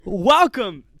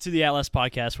Welcome to the Atlas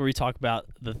Podcast, where we talk about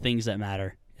the things that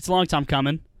matter. It's a long time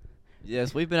coming.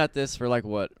 Yes, we've been at this for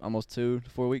almost 2 to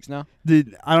 4 weeks now.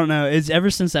 Dude, I don't know. It's ever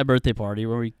since that birthday party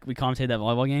where we commentated that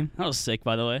volleyball game. That was sick,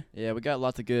 by the way. Yeah, we got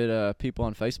lots of good people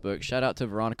on Facebook. Shout out to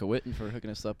Veronica Witten for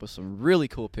hooking us up with some really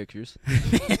cool pictures.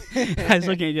 I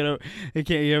still can't get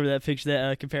over that picture,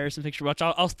 that comparison picture. Watch,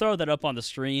 I'll throw that up on the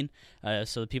screen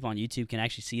so the people on YouTube can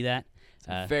actually see that.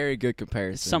 Very good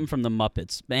comparison. Something from the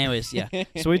Muppets. But anyways, yeah. So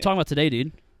what are you talking about today,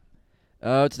 dude?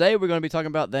 Today we're going to be talking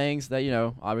about things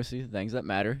that, obviously things that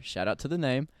matter. Shout out to the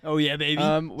name. Oh, yeah, baby.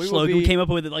 We came up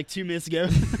with it like 2 minutes ago.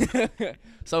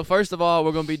 So first of all,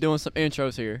 we're going to be doing some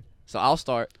intros here. So I'll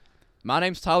start. My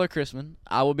name's Tyler Chrisman.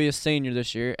 I will be a senior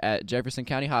this year at Jefferson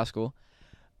County High School.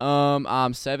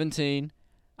 I'm 17.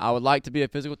 I would like to be a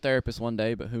physical therapist one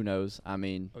day, but who knows? I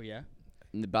mean, Oh, yeah?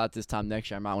 about this time next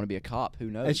year, I might want to be a cop.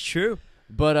 Who knows? That's true.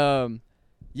 But,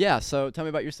 yeah, so tell me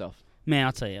about yourself. Man,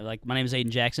 I'll tell you. My name is Aiden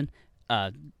Jackson.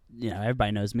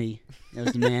 Everybody knows me.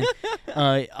 Knows the man.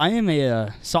 I am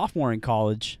a sophomore in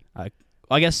college.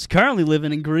 I guess currently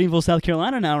living in Greenville, South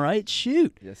Carolina now, right?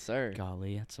 Shoot. Yes, sir.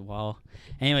 Golly, that's a while.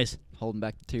 Anyways. Holding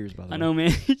back the tears, by the way. I know,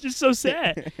 man. It's just so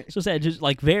sad. So sad. Just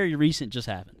very recent just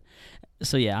happened.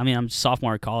 So, yeah, I'm a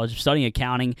sophomore in college. I'm studying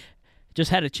accounting. Just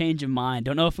had a change of mind.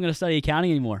 Don't know if I'm going to study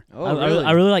accounting anymore. Oh, really?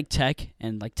 I really like tech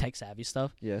and tech savvy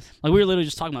stuff. Yes. We were literally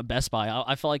just talking about Best Buy.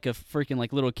 I felt like a freaking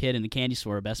little kid in the candy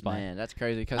store at Best Buy. Man, that's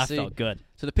crazy. I felt good.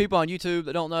 So the people on YouTube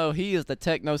that don't know, he is the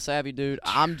techno savvy dude.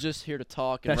 I'm just here to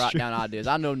talk and write down ideas.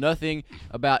 I know nothing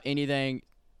about anything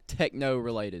techno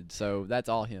related, so that's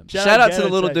all him. Shout out to the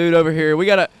little dude over here. We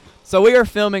are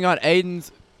filming on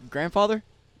Aiden's grandfather.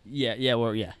 Yeah.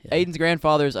 Aiden's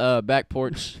grandfather's back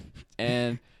porch,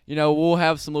 and we'll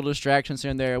have some little distractions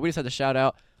here and there. We just had to shout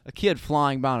out a kid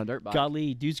flying by on a dirt bike.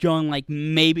 Golly, dude's going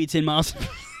maybe 10 miles.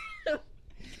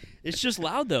 It's just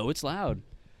loud though. It's loud.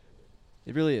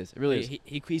 It really is. It really is.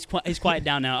 He's quiet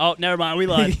down now. Oh, never mind. We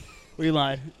lied. We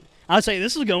lied. I'll say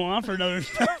this will go on for another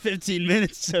 15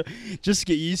 minutes, so just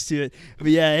get used to it. But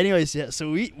yeah, anyways, yeah.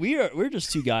 So we're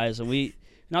just two guys, and we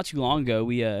not too long ago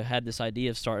we had this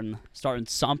idea of starting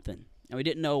something, and we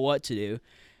didn't know what to do.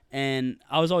 And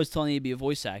I was always telling you to be a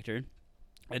voice actor,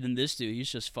 and then this dude,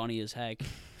 he's just funny as heck.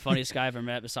 Funniest guy I've ever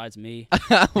met besides me.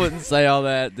 I wouldn't say all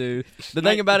that, dude. The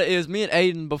thing about it is, me and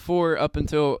Aiden up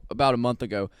until about a month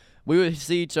ago, we would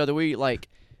see each other. We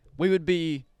would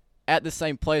be at the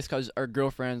same place because our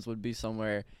girlfriends would be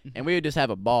somewhere, and we would just have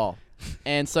a ball.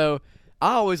 And so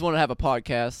I always wanted to have a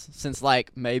podcast since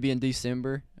maybe in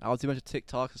December. I would do a bunch of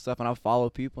TikToks and stuff, and I would follow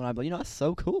people, and I'd be like, that's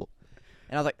so cool.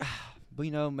 And I was like,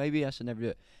 but maybe I should never do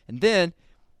it. And then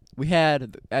we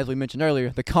had, as we mentioned earlier,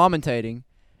 the commentating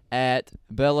at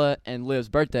Bella and Liv's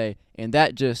birthday, and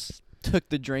that just took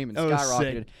the dream and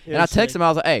skyrocketed. And I texted him, I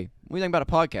was like, hey, what do you think about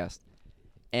a podcast?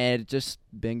 And it's just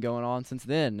been going on since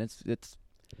then.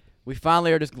 We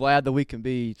finally are just glad that we can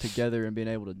be together and being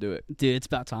able to do it. Dude, it's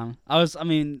about time. I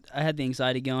had the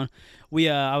anxiety going.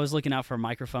 I was looking out for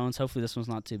microphones. Hopefully this one's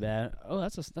not too bad. Oh,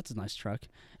 that's a nice truck.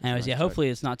 Anyways, yeah, hopefully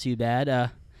it's not too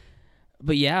bad.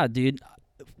 But yeah, dude,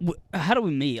 how do we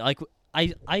meet?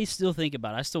 I still think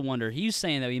about it. I still wonder. He was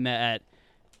saying that we met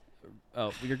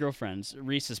at your girlfriend's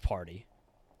Reese's party.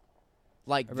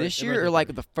 This year or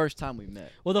the first time we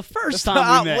met? Well, the first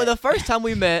time we met. Well, the first time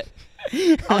we met,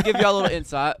 I'll give y'all a little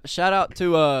insight. Shout out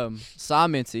to Cy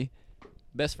Mincy,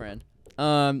 best friend.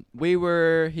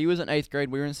 He was in 8th grade.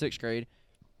 We were in 6th grade.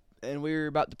 And we were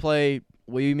about to play.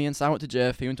 Me and Cy went to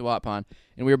Jeff. He went to White Pine.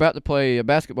 And we were about to play a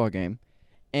basketball game.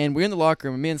 And we're in the locker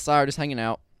room, and me and Cy are just hanging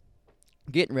out,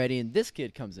 getting ready, and this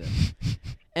kid comes in.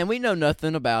 And we know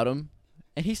nothing about him.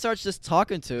 And he starts just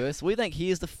talking to us. We think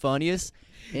he is the funniest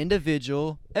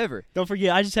individual ever. Don't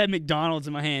forget, I just had McDonald's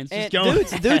in my hands. And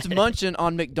dude's munching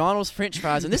on McDonald's French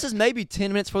fries, and this is maybe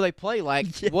 10 minutes before they play.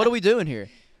 What are we doing here?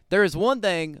 There is one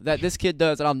thing that this kid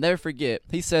does that I'll never forget.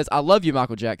 He says, I love you,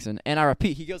 Michael Jackson. And I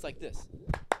repeat, he goes like this.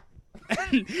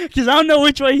 Because I don't know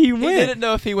which way he went. He didn't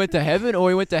know if he went to heaven or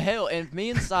he went to hell. And me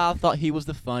and Cy thought he was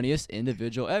the funniest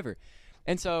individual ever.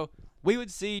 And so we would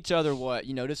see each other,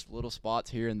 just little spots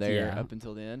here and there up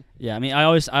until then. Yeah, I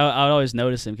would always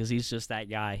notice him because he's just that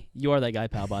guy. You are that guy,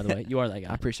 pal, by the way. You are that guy.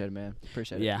 I appreciate it, man.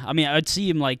 Appreciate it. Yeah, I'd see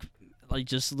him like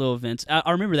just little events. I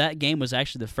remember that game was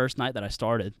actually the first night that I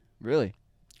started. Really?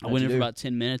 I went in for about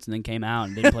 10 minutes and then came out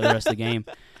and didn't play the rest of the game.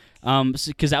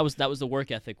 Because that was the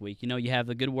work ethic week. You have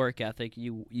the good work ethic.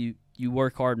 You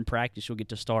work hard in practice, you'll get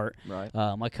to start. Right.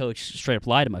 My coach straight up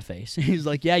lied to my face. He's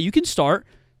like, "Yeah, you can start."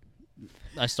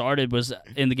 I was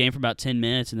in the game for about 10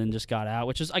 minutes and then just got out,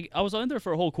 which is I was in there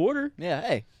for a whole quarter. Yeah,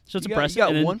 hey. So it's you impressive. You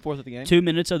got and 1/4 of the game. 2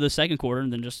 minutes of the second quarter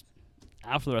and then just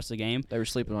out for the rest of the game. They were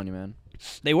sleeping on you, man.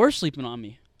 They were sleeping on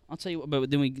me. I'll tell you what, but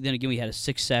then again we had a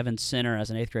 6'7" center as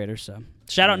an 8th grader, so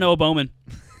shout out Noah Bowman.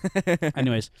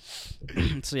 Anyways,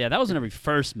 so yeah, that was whenever we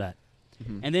first met.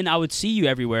 And then I would see you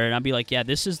everywhere, and I'd be like, yeah,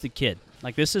 this is the kid.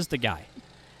 Like, this is the guy.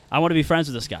 I want to be friends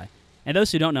with this guy. And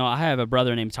those who don't know, I have a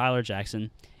brother named Tyler Jackson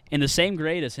in the same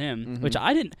grade as him, which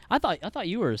I didn't. I thought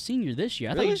you were a senior this year.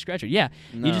 I thought you just graduated. Yeah,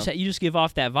 No. you just give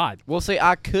off that vibe. Well, see,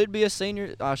 I could be a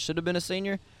senior. I should have been a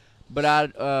senior, but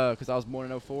because I was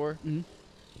born in 04.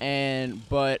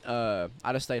 But I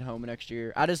just stayed home next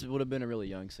year. I just would have been a really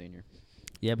young senior.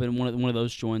 Yeah, but in one of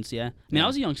those joints, yeah. I mean, I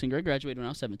was a young senior. I graduated when I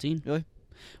was 17. Really?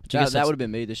 Which I guess That would have been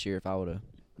me this year if I would have.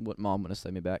 What mom would have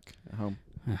stayed me back at home?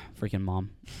 Freaking mom.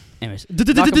 Anyways.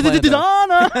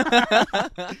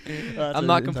 I'm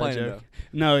not complaining, though.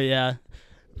 No, yeah.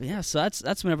 But yeah, so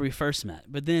that's whenever we first met.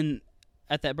 But then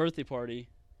at that birthday party,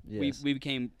 Yes. we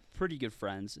became pretty good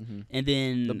friends. And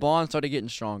then The bond started getting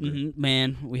stronger.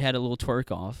 man, we had a little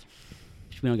twerk off.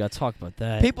 We don't got to talk about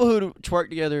that. People who twerk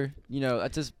together,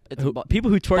 that's just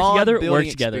People who twerk together work bond-building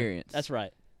together. experience. That's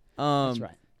right. That's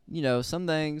right. Some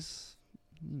things,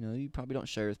 you probably don't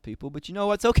share with people, but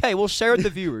it's okay. We'll share with the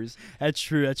viewers. That's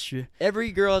true. That's true.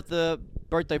 Every girl at the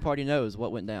birthday party knows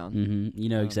what went down. You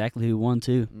know exactly who won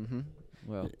too.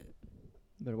 Well, you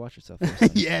better watch yourself.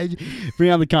 Yeah,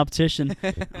 bring on the competition.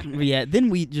 But yeah, then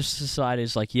we just decided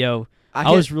it's like, yo,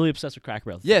 I was really obsessed with Cracker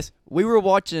Barrel. Yes, we were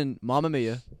watching Mamma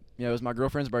Mia. It was my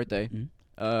girlfriend's birthday.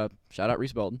 Shout out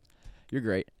Reese Bolton. You're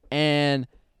great. And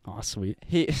oh, sweet.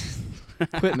 he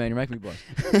quit, man. You're making me blush.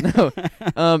 No.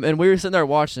 And we were sitting there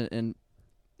watching it, and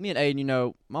me and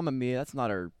Aiden, Mamma Mia, that's not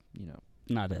our,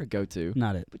 Not our it. go-to.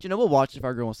 Not it. But we'll watch it if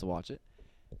our girl wants to watch it.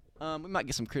 We might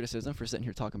get some criticism for sitting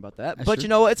here talking about that. That's but true. you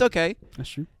know what? It's okay. That's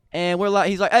true. And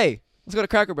he's like, hey, let's go to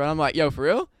Cracker Barrel. I'm like, yo, for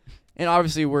real? And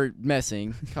obviously we're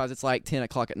messing because it's like 10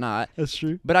 o'clock at night. That's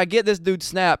true. But I get this dude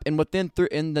snap, and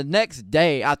in the next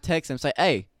day, I text him, say,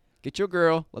 hey, get your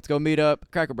girl. Let's go meet up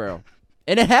at Cracker Barrel.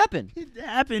 And it happened. It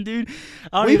happened, dude.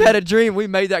 We've had a dream. We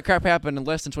made that crap happen in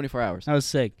less than 24 hours. I was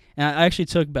sick. And I actually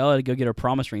took Bella to go get her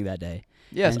promise ring that day.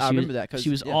 Yes, And I she remember was- that. Cause, She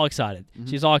was yeah. all excited.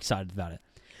 She was all excited about it.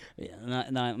 Yeah,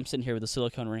 and I'm sitting here with a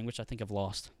silicone ring, which I think I've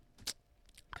lost.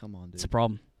 Come on, dude. It's a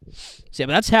problem. So yeah,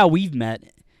 but that's how we've met.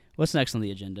 What's next on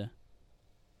the agenda?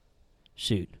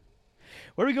 Shoot.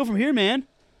 Where do we go from here, man?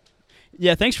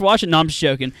 Yeah, thanks for watching. No, I'm just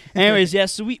joking. Anyways, yeah,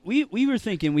 so we were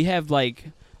thinking we have, like,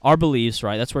 our beliefs,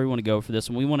 right? That's where we want to go for this,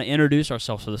 and we want to introduce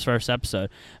ourselves for this first episode,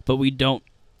 but we don't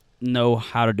know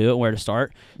how to do it, where to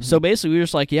start. So basically, we were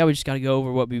just like, yeah, we just got to go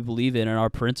over what we believe in and our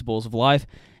principles of life,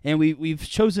 and we've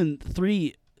chosen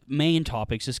 3 main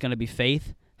topics. It's going to be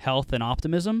faith, health, and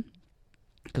optimism,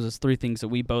 because it's 3 things that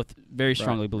we both very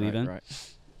strongly believe in. Right.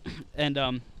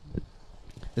 And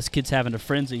this kid's having a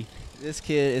frenzy. This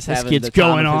kid is This having kid's the time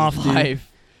going of off, his dude. life.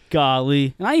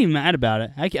 Golly. And I ain't even mad about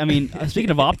it. I mean, speaking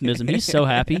of optimism, he's so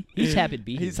happy. He's happy to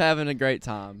be here. He's having a great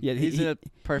time. Yeah, he's in a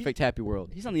perfect, happy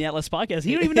world. He's on the Atlas podcast.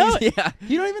 He don't even know it. Yeah.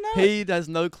 He don't even know it. He has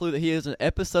no clue that he is in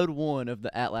episode 1 of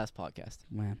the Atlas podcast.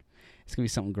 Man, it's going to be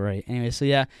something great. Anyway, so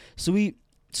yeah.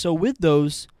 So with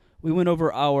those, we went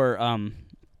over our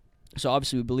so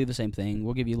obviously we believe the same thing.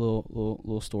 We'll give you a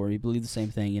little story. We believe the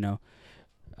same thing,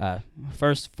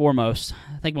 First and foremost,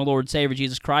 I thank my Lord and Savior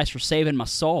Jesus Christ for saving my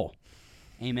soul.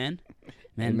 Amen.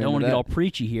 Man, Amen don't to want to get that. all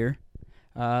preachy here.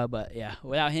 But yeah,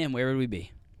 without him, where would we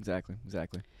be? Exactly.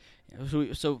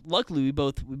 So luckily, we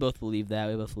both believe that.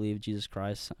 We both believe Jesus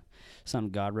Christ, Son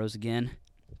of God, rose again.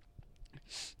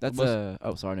 That's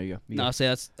oh, sorry, no, you go. No, I'll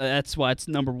say that's why it's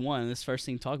number 1. This first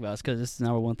thing to talk about is because it's the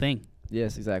number 1 thing.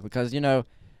 Yes, exactly. Because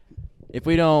if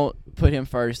we don't put him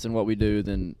first in what we do,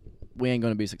 then we ain't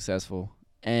going to be successful.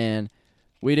 And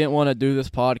we didn't want to do this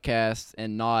podcast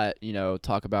and not,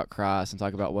 talk about Christ and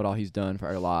talk about what all he's done for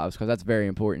our lives, because that's very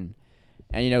important.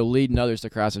 And, leading others to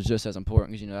Christ is just as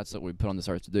important, because, that's what we put on this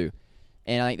earth to do.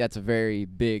 And I think that's a very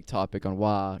big topic on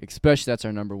why, especially that's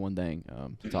our number 1 thing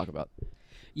to talk about.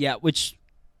 Yeah, which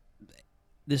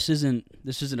this isn't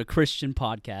a Christian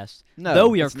podcast. No, though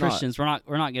we are it's not. Christians, we're not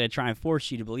going to try and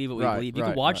force you to believe what we Right, believe. You right,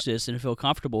 can watch right. this and feel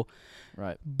comfortable,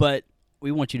 Right. but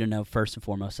we want you to know first and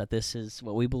foremost that this is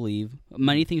what we believe.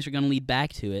 Many things are going to lead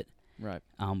back to it. Right.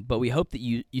 But we hope that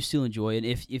you still enjoy it.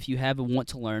 If you have and want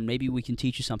to learn, maybe we can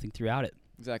teach you something throughout it.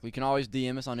 Exactly. You can always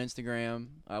DM us on Instagram.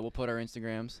 We'll put our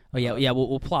Instagrams. Oh yeah,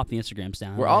 we'll plop the Instagrams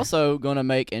down. We're there. also going to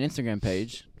make an Instagram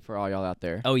page for all y'all out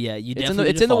there. Oh yeah, you It's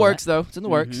definitely in the works though. It's in the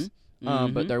works.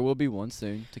 Mhm. But there will be one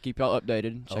soon to keep y'all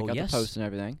updated. Check out yes. the posts and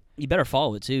everything. You better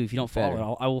follow it too. If you don't follow Better.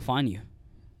 it, I will find you.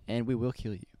 And we will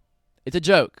kill you. It's a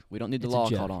joke. We don't need the It's a law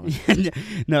joke. called on us.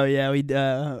 No, yeah, we.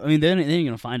 I mean, they're not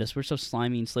gonna find us. We're so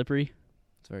slimy and slippery.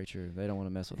 very true. They don't want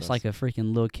to mess with us. It's like a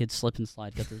freaking little kid slip and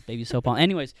slide. Got the baby soap on.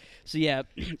 Anyways, so yeah,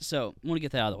 so I want to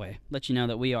get that out of the way. Let you know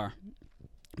that we are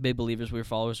big believers. We're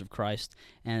followers of Christ,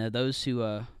 and those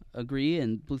who agree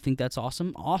and think that's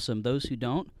awesome, awesome. Those who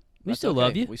don't, we That's still okay.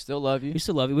 love you. We still love you. We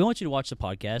still love you. We want you to watch the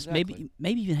podcast. Exactly.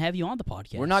 Maybe even have you on the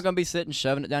podcast. We're not going to be sitting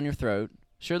shoving it down your throat.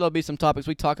 Sure, there'll be some topics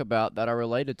we talk about that are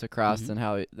related to Christ Mm-hmm. and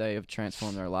how they have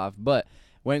transformed their life, but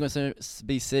we ain't going to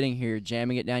be sitting here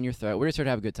jamming it down your throat. We're just here to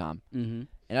have a good time, Mm-hmm. and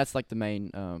that's like the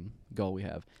main goal we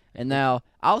have. And now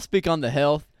I'll speak on the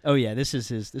health Oh yeah, this is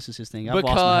his thing. I've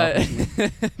lost my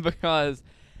health. because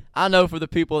I know for the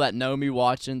people that know me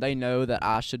watching, they know that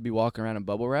I should be walking around in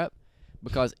bubble wrap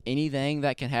because anything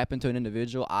that can happen to an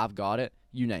individual, I've got it.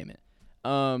 You name it.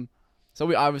 So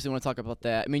we obviously want to talk about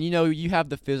that. I mean, you have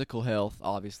the physical health,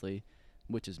 obviously,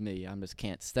 which is me. I just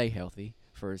can't stay healthy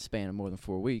for a span of more than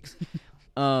 4 weeks.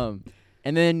 And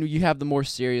then you have the more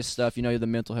serious stuff, the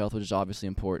mental health, which is obviously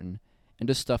important, and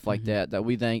just stuff like that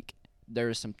we think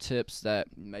there's some tips that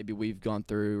maybe we've gone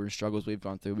through or struggles we've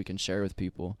gone through we can share with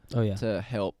people Oh yeah. to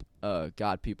help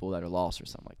guide people that are lost or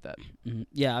something like that. Mhm.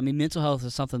 Yeah, I mean, mental health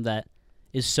is something that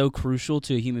is so crucial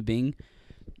to a human being.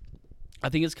 I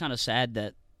think it's kind of sad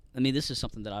that, I mean, this is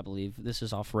something that I believe, this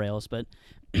is off rails, but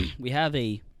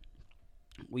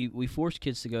we force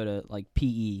kids to go to, like,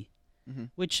 PE,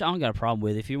 which I don't got a problem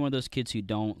with. If you're one of those kids who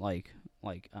don't, don't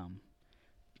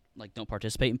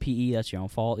participate in PE, that's your own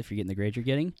fault if you're getting the grade you're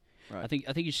getting. Right. I think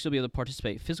you should still be able to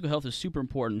participate. Physical health is super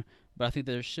important, but I think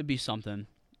there should be something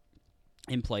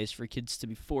in place for kids to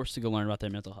be forced to go learn about their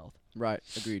mental health. Right.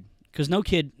 Agreed. Because no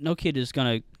kid is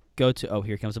gonna go to. Oh,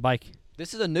 here comes a bike.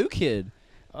 This is a new kid.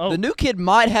 Oh, The new kid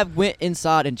might have went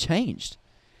inside and changed.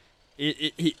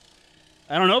 I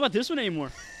don't know about this one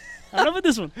anymore. I don't know about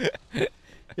this one.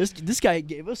 This guy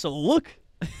gave us a look.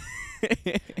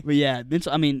 But yeah,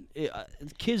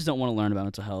 kids don't want to learn about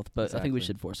mental health, but I think we Exactly.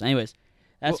 should force it. Anyways,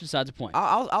 that's Well, besides the point.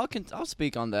 I'll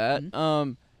speak on that.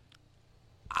 Mhm.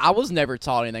 I was never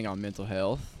taught anything on mental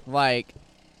health. Like,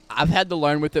 I've had to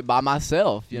learn with it by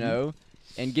myself,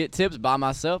 and get tips by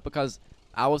myself because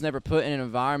I was never put in an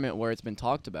environment where it's been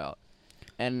talked about.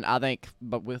 And I think,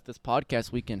 but with this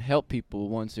podcast, we can help people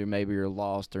once who maybe are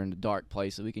lost or in the dark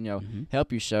places. We can,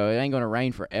 help you show it ain't going to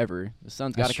rain forever. The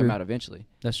sun's got That's to come true. out eventually.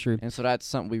 That's true. And so that's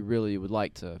something we really would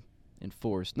like to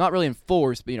enforce. Not really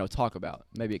enforce, but, talk about.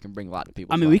 Maybe it can bring a lot to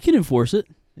people. I mean, we can enforce it.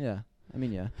 Yeah. I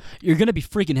mean, yeah. You're gonna be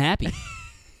freaking happy.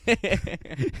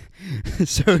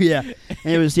 So yeah.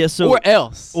 Anyways, yeah. So or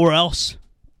else. or else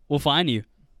we'll find you.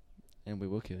 And we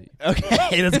will kill you.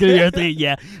 Okay, that's gonna be our thing.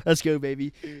 Yeah, let's go,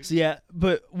 baby. So yeah,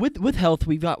 but with health,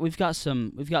 we've got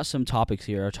some topics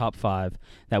here. Our top 5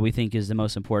 that we think is the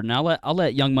most important. I'll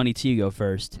let Young Money T go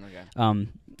first. Okay.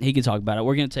 He can talk about it.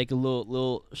 We're gonna take a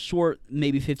little short,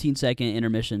 maybe 15-second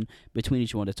intermission between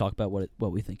each one to talk about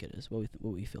what we think it is, what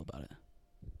we feel about it.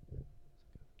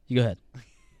 You go ahead.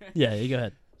 Yeah, you go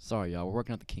ahead. Sorry, y'all. We're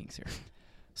working out the kinks here.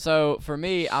 So, for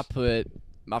me, I put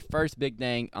my first big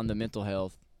thing on the mental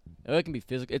health. It can be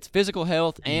physical. It's physical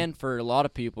health, and for a lot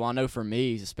of people, I know for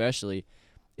me especially,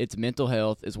 it's mental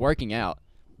health, is working out.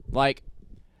 Like,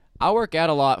 I work out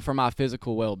a lot for my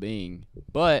physical well-being,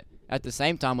 but at the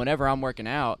same time, whenever I'm working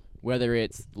out, whether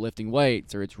it's lifting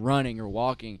weights or it's running or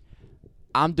walking,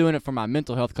 I'm doing it for my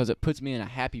mental health because it puts me in a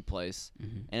happy place.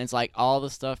 And it's like all the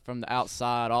stuff from the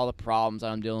outside, all the problems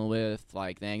that I'm dealing with,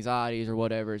 like the anxieties or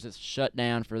whatever, is just shut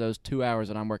down for those 2 hours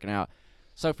that I'm working out.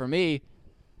 So for me,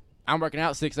 I'm working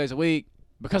out 6 days a week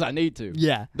because I need to.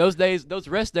 Yeah. Those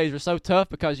rest days are so tough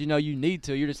because, you need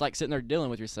to. You're just like sitting there dealing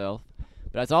with yourself.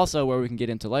 But that's also where we can get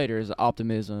into later is the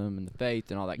optimism and the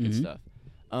faith and all that good stuff.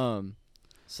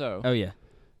 So, Oh yeah.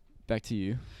 back to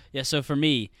you. Yeah, so for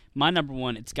me, my number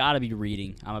one, it's got to be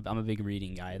reading. I'm a big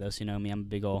reading guy. Those who know me, I'm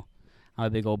a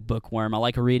big old bookworm. I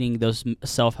like reading those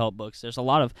self-help books. There's a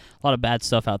lot of bad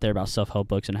stuff out there about self-help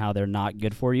books and how they're not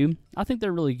good for you. I think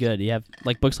they're really good. You have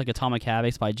like books like Atomic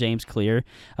Habits by James Clear,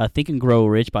 Think and Grow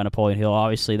Rich by Napoleon Hill.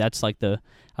 Obviously, that's like the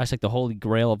holy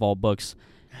grail of all books.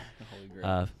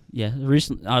 Yeah,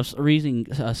 recently I was reading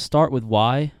Start With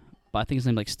Why, but I think his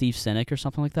name's like Steve Sinek or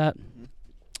something like that.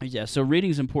 Yeah, so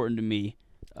reading is important to me.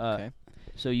 Okay.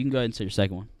 So you can go ahead and say your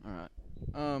second one. All right.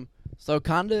 So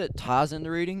kind of ties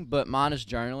into reading, but mine is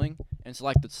journaling. And so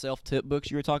like the self-tip books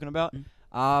you were talking about,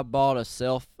 I bought a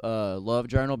self-love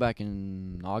journal back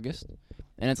in August.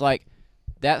 And it's like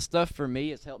that stuff for me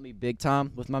has helped me big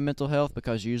time with my mental health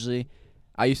because usually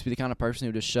I used to be the kind of person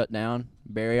who just shut down,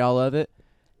 bury all of it.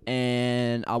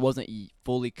 And I wasn't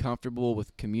fully comfortable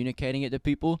with communicating it to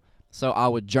people. So I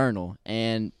would journal,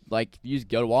 and like you just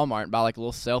go to Walmart and buy like a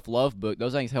little self-love book.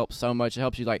 Those things help so much. It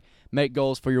helps you like make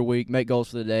goals for your week, make goals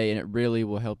for the day, and it really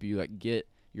will help you like get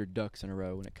your ducks in a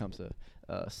row when it comes to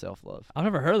self-love. I've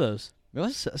never heard of those.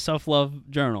 Really? Self-love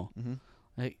journal. Mm-hmm.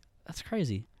 Like, that's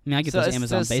crazy. I mean, I get So those it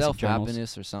Amazon says basic journals.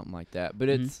 self-happiness or something like that, but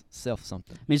it's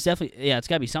self-something. I mean, it's definitely it's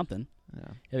got to be something.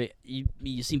 Yeah. I mean,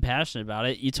 you seem passionate about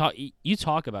it. You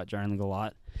talk about journaling a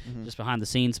lot, Mm-hmm. just behind the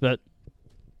scenes, but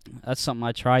that's something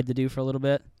I tried to do for a little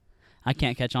bit. I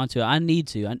can't catch on to it. I need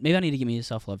to. Maybe I need to get me a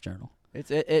self-love journal.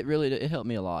 It really helped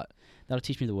me a lot. That'll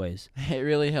teach me the ways. It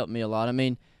really helped me a lot. I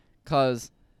mean,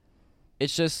 'cause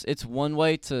it's one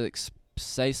way to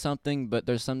say something, but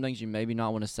there's some things you maybe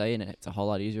not want to say, and it's a whole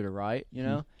lot easier to write, you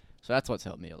know? So that's what's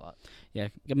helped me a lot. Yeah,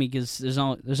 I mean, because there's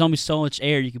only so much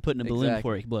air you can put in a balloon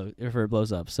before it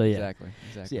blows up. So yeah. Exactly.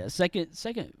 So yeah,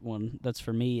 second one that's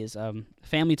for me is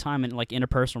family time and like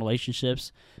interpersonal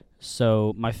relationships.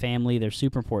 So my family, they're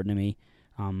super important to me.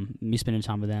 Me spending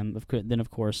time with them. Then of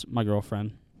course my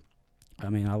girlfriend. I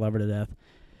mean, I love her to death.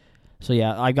 So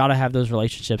yeah, I gotta have those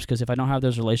relationships, because if I don't have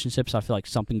those relationships, I feel like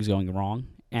something's going wrong,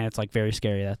 and it's like very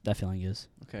scary. That feeling is.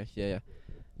 Okay. Yeah.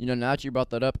 You know, now that you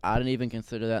brought that up, I didn't even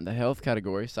consider that in the health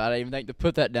category, so I didn't even think to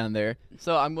put that down there.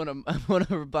 So I'm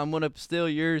gonna steal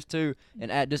yours too,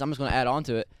 and add this. I'm just gonna add on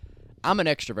to it. I'm an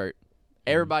extrovert.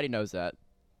 Everybody knows that.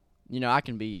 You know, I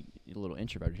can be a little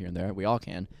introverted here and there. We all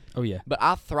can. Oh yeah. But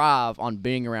I thrive on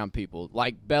being around people.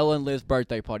 Like Bella and Liv's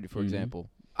birthday party, for example.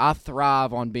 I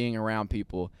thrive on being around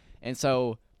people. And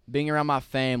so being around my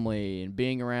family and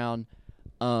being around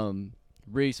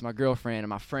Reese, my girlfriend, and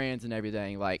my friends and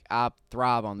everything, like I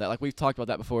thrive on that. Like we've talked about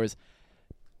that before, is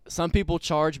some people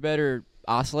charge better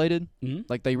isolated. Mm-hmm.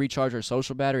 Like they recharge their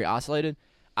social battery isolated.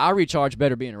 I recharge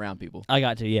better being around people. I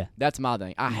got to, yeah. That's my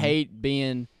thing. I hate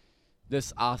being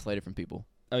this isolated from people.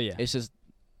 Oh yeah.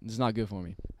 It's not good for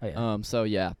me. Oh yeah. So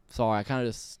yeah, sorry, I kind of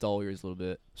just stole yours a little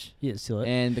bit. Yeah, steal it.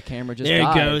 And the camera just there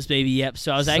died. it goes, baby. Yep.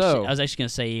 So I was actually gonna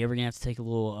say, yeah, we're gonna have to take a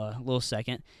little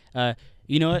second.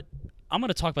 You know what? I'm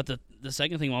gonna talk about the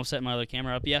second thing while I'm setting my other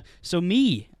camera up. Yeah. So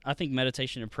I think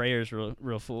meditation and prayer is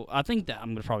real full. I think that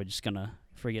I'm probably just gonna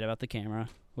forget about the camera.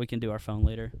 We can do our phone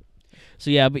later. So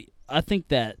yeah, but I think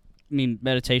that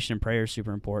meditation and prayer is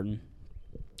super important.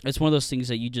 It's one of those things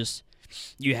that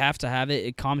you have to have it.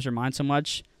 It calms your mind so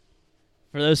much.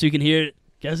 For those who can hear it,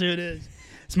 guess who it is?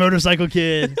 It's Motorcycle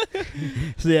Kid.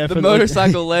 So yeah, the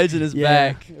motorcycle legend is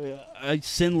back. I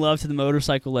send love to the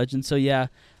motorcycle legend. So yeah,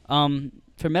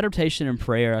 for meditation and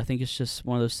prayer, I think it's just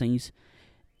one of those things.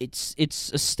 It's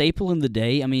a staple in the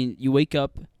day. I mean, you wake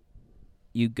up,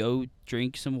 you go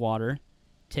drink some water,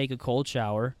 take a cold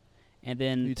shower, and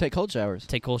then You take cold showers.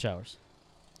 take cold showers.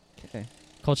 Okay.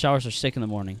 Cold showers are sick in the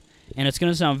morning. And it's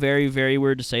going to sound very, very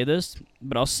weird to say this,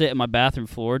 but I'll sit in my bathroom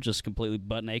floor just completely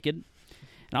butt naked,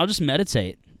 and I'll just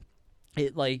meditate. I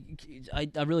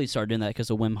really started doing that because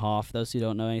of Wim Hof. Those who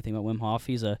don't know anything about Wim Hof,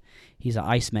 he's an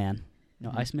Iceman. You know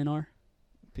what Icemen are?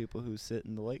 People who sit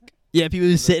in the lake. Yeah, people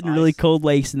who sit in really ice. cold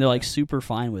lakes, and they're like super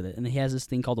fine with it. And he has this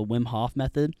thing called the Wim Hof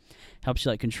method. Helps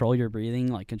you like control your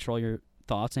breathing, like control your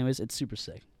thoughts. Anyways, it's super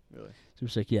sick. Really? Super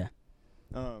sick, yeah.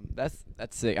 That's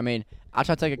sick. I mean, I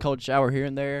try to take a cold shower here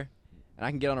and there, and I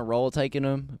can get on a roll taking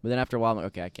them, but then after a while, I'm like,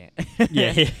 okay, I can't.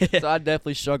 Yeah. So I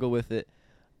definitely struggle with it.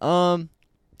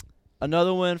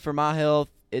 Another one for my health,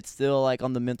 it's still like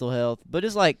on the mental health, but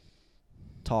it's like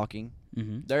talking.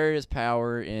 Mm-hmm. There is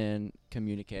power in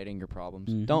communicating your problems.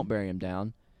 Mhm. Don't bury them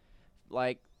down.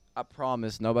 Like, I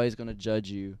promise nobody's going to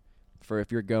judge you for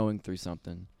if you're going through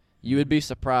something. You would be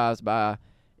surprised by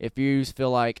if you feel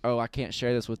like, oh, I can't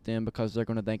share this with them because they're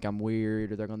going to think I'm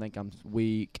weird or they're going to think I'm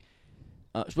weak.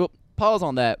 So pause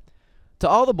on that. To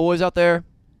all the boys out there,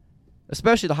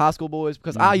 especially the high school boys,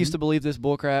 because I used to believe this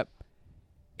bullcrap,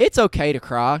 it's okay to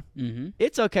cry. Mm-hmm.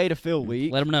 It's okay to feel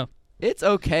weak. Let them know. It's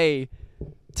okay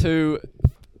to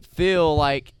feel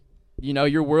like, you know,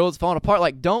 your world's falling apart.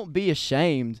 Like, don't be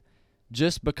ashamed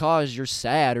just because you're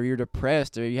sad or you're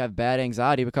depressed or you have bad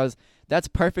anxiety, because that's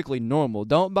perfectly normal.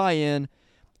 Don't buy in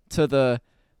to the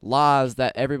lies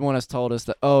that everyone has told us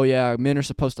that, oh, yeah, men are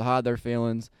supposed to hide their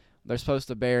feelings. They're supposed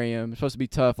to bury them. They're supposed to be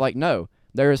tough. Like, no.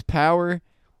 There is power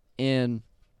in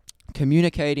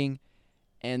communicating,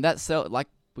 and that's like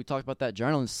we talked about that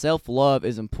journaling. Self-love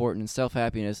is important, and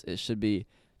self-happiness, it should be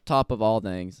top of all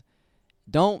things.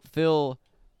 Don't feel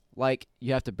like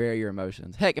you have to bury your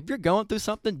emotions. Heck, if you're going through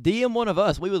something, DM one of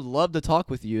us. We would love to talk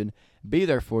with you and be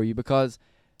there for you, because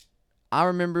I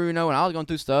remember, you know, when I was going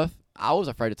through stuff, I was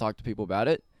afraid to talk to people about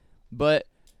it. But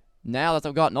now that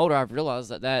I've gotten older, I've realized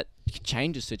that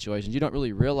changes situations. You don't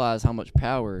really realize how much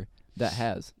power that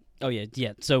has. Oh, yeah,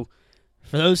 yeah. So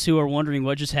For those who are wondering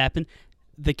what just happened,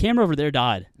 the camera over there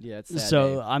died. Yeah, it's sad.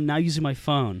 So Dave. I'm now using my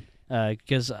phone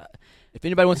because If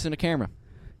anybody wants to send a camera,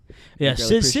 yeah,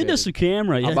 really send us a appreciate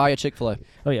camera. I'll Yeah. buy you a Chick-fil-A.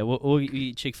 Oh yeah, we'll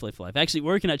eat Chick-fil-A for life. Actually,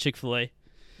 working at Chick-fil-A.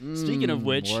 Speaking of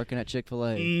which, working at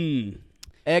Chick-fil-A. mm,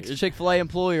 Ex-Chick-fil-A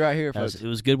employee right here, folks. it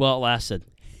was good while it lasted.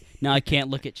 Now I can't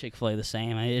look at Chick-fil-A the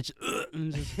same. It's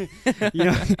you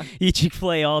know, eat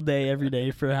Chick-fil-A all day, every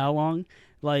day for how long?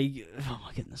 Like, oh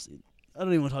my goodness, dude. I don't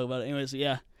even want to talk about it. Anyways,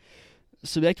 yeah.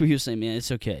 So back to what he was saying, man.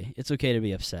 It's okay. It's okay to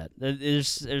be upset.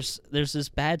 There's this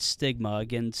bad stigma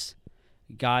against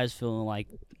guys feeling like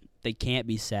they can't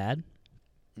be sad.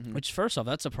 Mhm. Which, first off,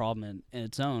 that's a problem in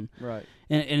its own. Right.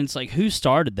 And it's like, who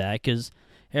started that? Because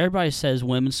everybody says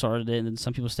women started it, and then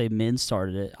some people say men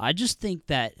started it. I just think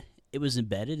that it was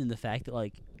embedded in the fact that,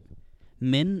 like,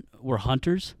 men were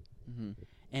hunters, Mhm.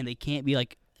 and they can't be,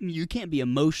 like, you can't be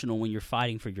emotional when you're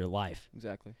fighting for your life.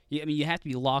 Exactly. I mean, you have to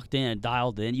be locked in,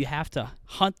 dialed in. You have to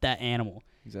hunt that animal.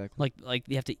 Exactly. Like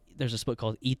you have to. There's a book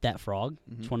called "Eat That Frog."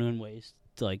 Mhm. 21 ways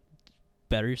to like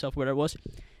better yourself, whatever it was.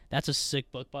 That's a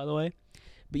sick book, by the way.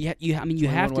 But you have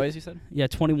 21 to. ways, you said? Yeah,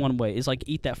 21 ways. It's like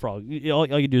eat that frog.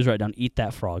 All you do is write down "eat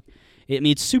that frog." I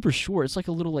mean, it's super short. It's like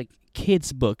a little like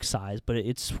kid's book size, but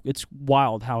it's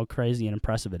wild how crazy and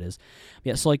impressive it is.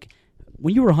 Yeah, so like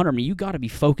when you were a hunter, I mean, you got to be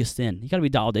focused in. You got to be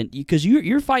dialed in because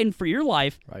you're fighting for your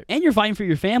life, Right. and you're fighting for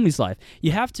your family's life.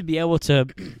 You have to be able to,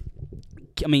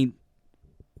 I mean,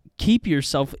 keep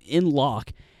yourself in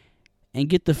lock and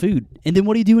get the food. And then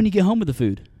what do you do when you get home with the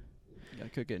food? You gotta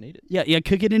cook it and eat it. Yeah,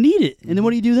 cook it and eat it. And then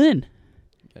what do you do then?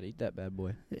 You gotta eat that bad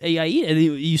boy. Yeah, eat it. And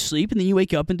then you sleep, and then you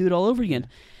wake up and do it all over again.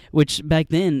 Which back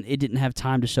then it didn't have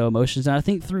time to show emotions. And I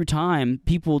think through time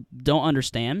people don't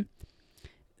understand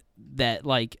that.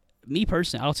 Like me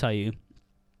personally, I'll tell you,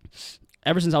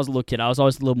 ever since I was a little kid, I was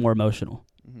always a little more emotional,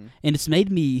 and it's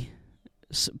made me.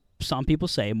 Some people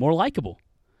say more likable,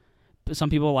 but some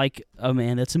people like a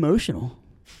man that's emotional.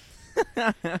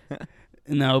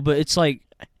 No, but it's like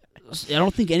I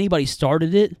don't think anybody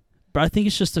started it, but I think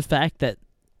it's just the fact that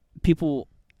people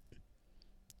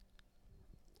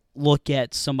look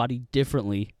at somebody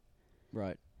differently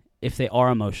Right. if they are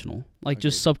emotional, like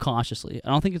just Agreed. subconsciously. I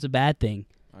don't think it's a bad thing,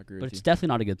 I agree but with it's you. definitely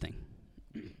not a good thing.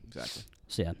 Exactly.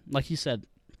 So yeah, like you said,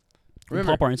 we'll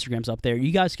Remember- pop our Instagrams up there.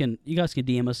 You guys can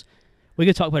DM us. We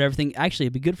could talk about everything. Actually,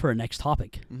 it'd be good for our next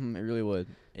topic. It really would.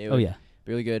 It Oh would yeah,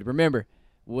 be really good. Remember,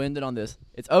 we'll end it on this.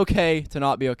 It's okay to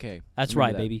not be okay. that's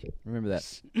Remember right, that. baby. Remember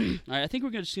that. All right, I think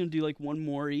we're just gonna do like one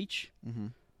more each, Mm-hmm.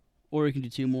 or we can do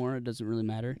two more. It doesn't really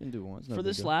matter. You can do one. It's no For big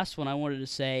this deal. last one, I wanted to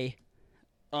say,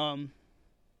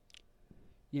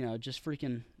 just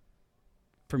freaking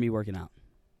for me working out,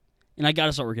 and I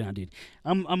gotta start working out, dude.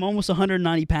 I'm almost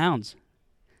 190 pounds.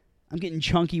 I'm getting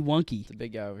chunky wunky. It's a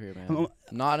big guy over here, man. I'm-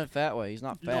 Not in a fat way. He's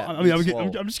not No, fat. I mean, Dude's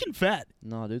I'm swole. just getting fat.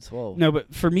 No, dude's swole. No,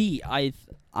 but for me, I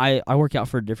work out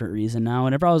for a different reason now.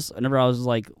 Whenever I was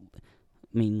like,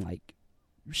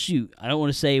 shoot, I don't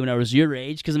want to say when I was your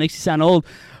age because it makes you sound old.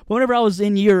 But whenever I was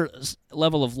in your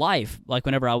level of life, like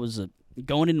whenever I was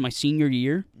going into my senior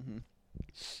year, Mm-hmm.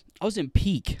 I was in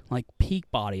peak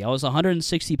body. I was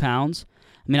 160 pounds.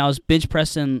 I mean, I was bench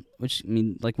pressing, which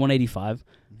like 185.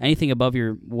 Anything above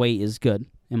your weight is good,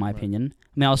 in my Right. opinion.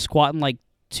 I mean, I was squatting like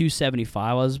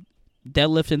 275. I was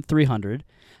deadlifting 300.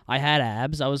 I had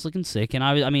abs. I was looking sick, and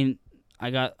I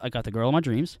got the girl of my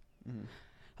dreams. Mm-hmm.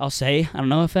 I'll say I don't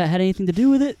know if that had anything to do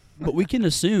with it, but we can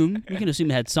assume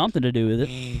it had something to do with it.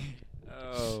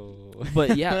 Oh.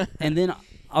 But yeah, and then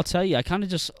I'll tell you, I kind of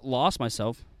just lost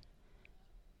myself.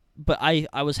 But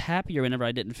I was happier whenever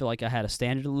I didn't feel like I had a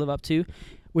standard to live up to,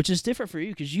 which is different for you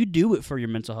because you do it for your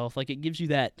mental health. Like it gives you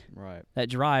that Right.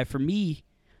 drive. For me,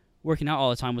 working out all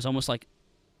the time was almost like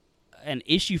an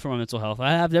issue for my mental health.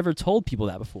 I have never told people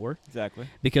that before Exactly.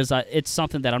 because it's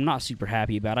something that I'm not super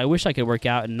happy about. I wish I could work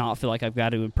out and not feel like I've got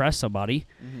to impress somebody.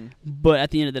 Mm-hmm. But at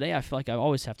the end of the day, I feel like I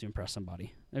always have to impress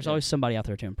somebody. There's Yeah. always somebody out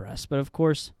there to impress. But of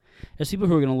course, there's people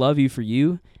who are going to love you for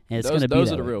you, and it's going to be those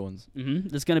that are the way. real ones.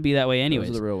 It's going to be that way anyways.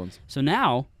 Those are the real ones. So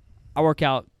now I work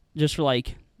out just for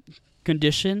like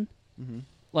condition, Mm-hmm.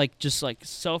 like just like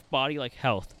self body, like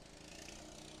health.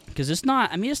 Because it's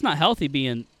not healthy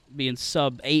being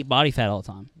sub 8 body fat all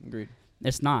the time. Agreed.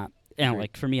 It's not. And Agreed.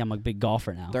 like for me, I'm a big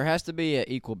golfer now. There has to be an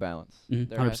equal balance. Mhm,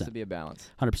 There has 100%. to be a balance.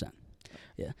 100%.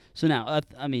 Yeah. So now,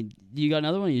 do you got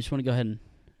another one? Or you just want to go ahead and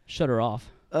shut her off?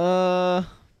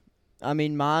 I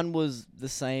mean, mine was the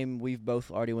same. We've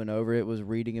both already went over it. Was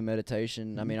reading and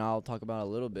meditation. I Mhm. mean, I'll talk about it a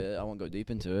little bit. I won't go deep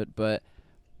into it, but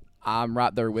I'm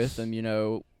right there with them. You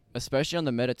know, especially on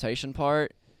the meditation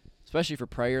part, especially for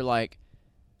prayer. Like,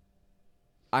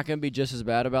 I can be just as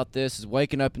bad about this as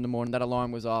waking up in the morning, that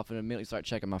alarm was off, and immediately start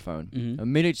checking my phone. Mhm.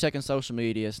 Immediately checking social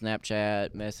media,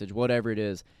 Snapchat, message, whatever it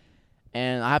is.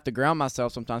 And I have to ground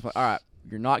myself sometimes. Like, all right,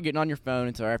 you're not getting on your phone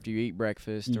until after you eat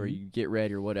breakfast or Mhm. you get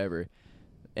ready or whatever.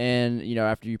 And,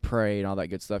 after you pray and all that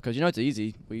good stuff. Because, it's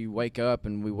easy. We wake up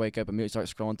immediately start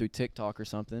scrolling through TikTok or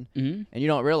something. Mhm. And you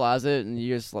don't realize it, and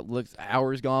you just look,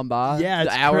 hours gone by. Yeah,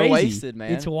 it's an hour crazy. wasted,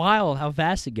 man. It's wild how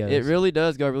fast it goes. It really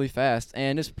does go really fast.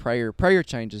 And it's prayer. Prayer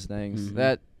changes things.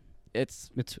 Mhm. It's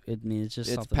It's just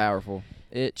it's something. powerful.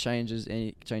 It change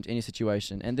any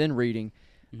situation. And then reading.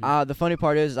 Mhm. The funny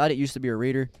part is I didn't used to be a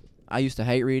reader. I used to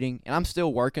hate reading, and I'm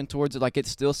still working towards it. Like,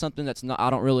 it's still something that's not. I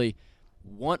don't really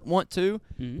want to,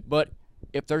 Mhm. but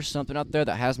if there's something out there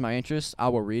that has my interest, I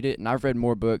will read it. And I've read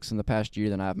more books in the past year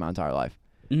than I have my entire life.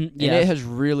 Mhm. And it has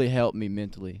really helped me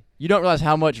mentally. You don't realize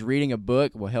how much reading a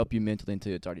book will help you mentally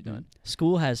until it's already done.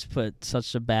 School has put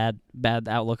such a bad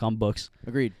outlook on books.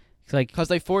 Agreed. It's like, Because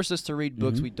they force us to read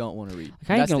books Mhm. we don't want to read.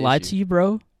 I ain't gonna lie to you,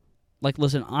 bro. Like,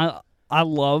 listen, I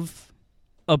love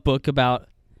a book about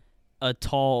a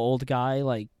tall old guy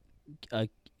like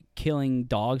killing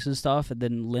dogs and stuff, and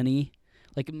then Lenny,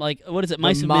 like what is it,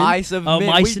 Mice and Men? Mice of Oh, Men.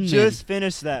 Mice We and just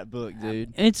finished that book,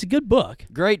 dude. And it's a good book.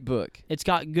 Great book. It's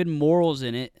got good morals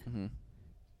in it. Mm-hmm.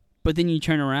 But then you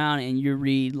turn around and you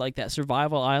read like that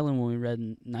Survival Island one we read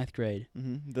in 9th grade.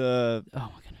 Mm-hmm. Oh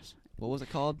my goodness! What was it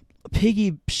called? A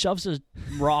piggy shoves a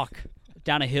rock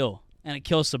down a hill and it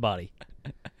kills somebody.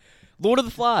 Lord of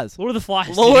the Flies. Lord of the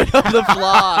Flies. Lord dude. of the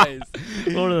Flies.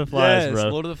 Lord of the Flies, Yes, bro.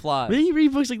 Lord of the Flies. But then you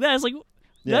read books like that, it's like,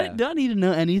 Yeah. do I need to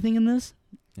know anything in this?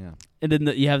 Yeah. And then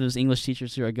you have those English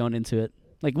teachers who are going into it.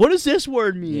 Like, what does this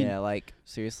word mean? Yeah, like,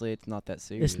 seriously, it's not that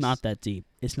serious. It's not that deep.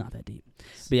 It's not that deep.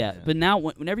 But yeah, but now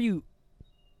whenever you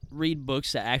read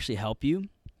books that actually help you,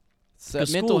 mental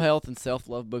school- health and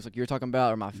self-love books like you're talking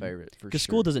about are my favorite, for sure. because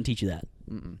school doesn't teach you that.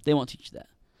 Mm-mm. They won't teach you that.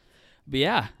 But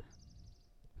yeah,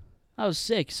 I was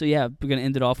sick. So yeah, we're gonna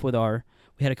end it off with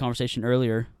we had a conversation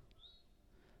earlier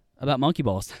about monkey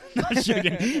balls. Not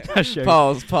joking. Not joking.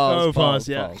 Pause, Oh, pause,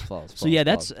 yeah. pause. So yeah,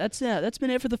 that's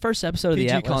been it for the first episode of the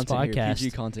PG Atlas content podcast. here.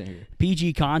 PG content here.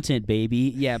 PG content,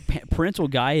 baby. Yeah, parental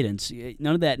guidance.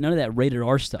 None of that rated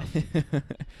R stuff. None of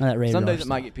that rated Some R days it stuff.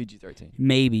 might get PG-13.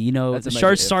 Maybe That's the a major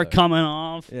shirts if, start though. coming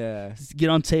off. Yeah. Get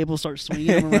on table, start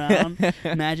swinging them around.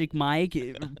 Magic Mike,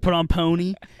 put on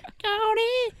pony.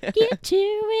 Gonna get to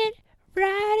it,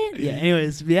 ride it. Yeah.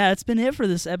 Anyways, yeah, it's been it for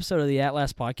this episode of the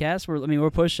Atlas podcast. We're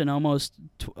pushing almost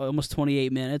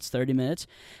 28 minutes, 30 minutes.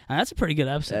 And that's a pretty good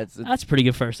episode. That's a pretty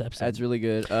good first episode. That's really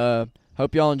good.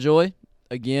 Hope y'all enjoy.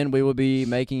 Again, we will be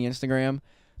making Instagram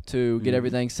to get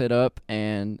everything set up,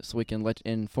 and so we can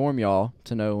inform y'all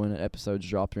to know when an episode's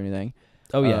dropped or anything.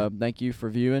 Oh yeah. Thank you for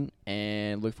viewing,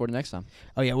 and look forward to next time.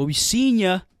 Oh yeah. We'll be seeing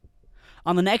you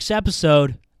on the next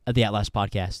episode of the Atlas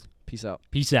podcast. Peace out.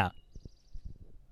 Peace out.